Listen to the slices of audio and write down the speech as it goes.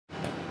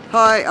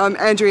Hi, I'm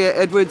Andrea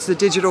Edwards, the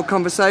digital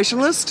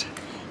conversationalist.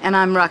 And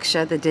I'm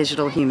Raksha, the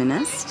digital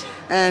humanist.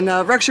 And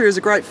Raksha is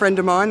a great friend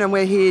of mine, and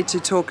we're here to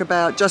talk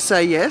about Just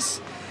Say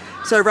Yes.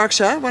 So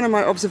Raksha, one of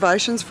my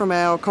observations from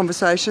our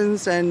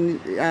conversations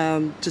and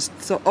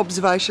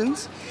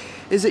observations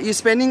is that you're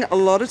spending a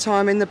lot of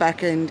time in the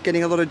back end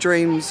getting a lot of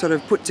dreams sort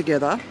of put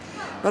together.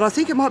 But I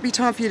think it might be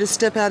time for you to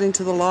step out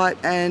into the light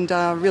and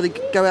really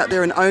go out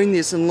there and own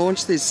this and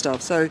launch this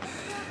stuff. So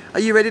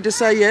are you ready to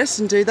say yes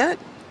and do that?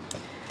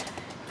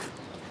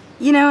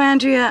 You know,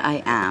 Andrea,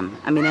 I am.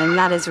 I mean, and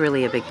that is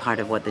really a big part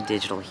of what the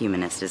digital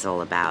humanist is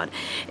all about.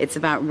 It's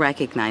about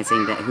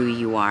recognizing that who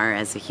you are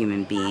as a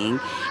human being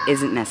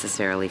isn't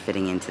necessarily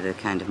fitting into the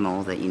kind of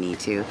mold that you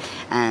need to,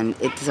 and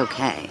it's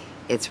okay.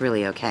 It's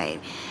really okay.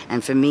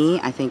 And for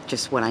me, I think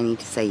just what I need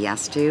to say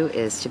yes to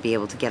is to be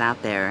able to get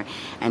out there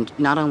and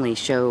not only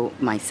show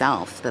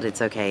myself that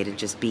it's okay to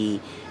just be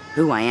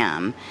who I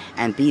am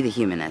and be the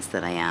humanist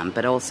that I am,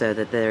 but also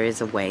that there is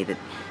a way that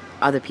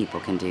other people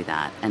can do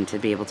that, and to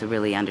be able to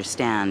really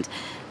understand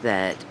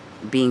that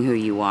being who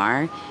you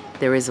are,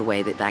 there is a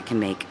way that that can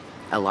make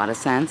a lot of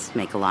sense,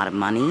 make a lot of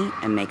money,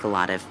 and make a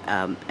lot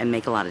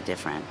of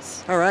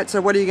difference. All right,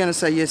 so what are you going to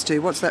say yes to?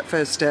 What's that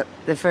first step?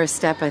 The first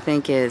step, I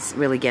think, is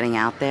really getting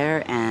out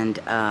there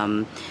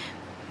and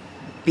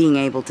being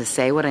able to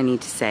say what I need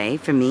to say.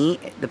 For me,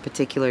 the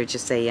particular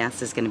just say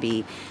yes is going to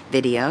be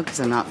video, because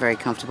I'm not very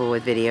comfortable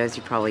with video, as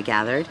you probably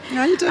gathered.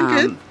 No, you're doing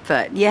good.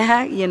 But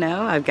yeah, you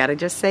know, I've got to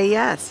just say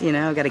yes. You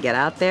know, I've got to get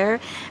out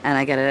there and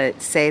I got to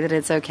say that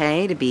it's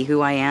okay to be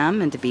who I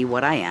am and to be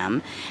what I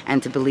am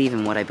and to believe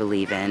in what I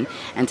believe in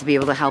and to be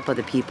able to help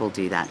other people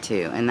do that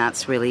too. And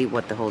that's really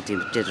what the whole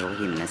digital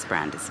humanist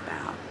brand is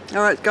about.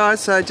 All right,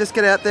 guys, so just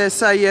get out there,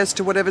 say yes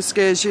to whatever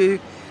scares you,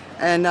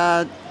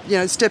 and you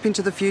know, step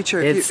into the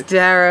future. It's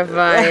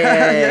terrifying.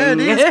 Yeah, it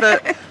is,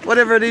 but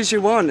whatever it is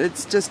you want,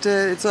 it's just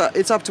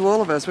it's up to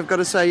all of us. We've got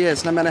to say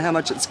yes, no matter how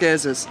much it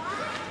scares us.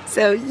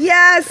 So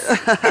yes.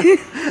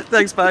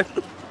 Thanks, babe.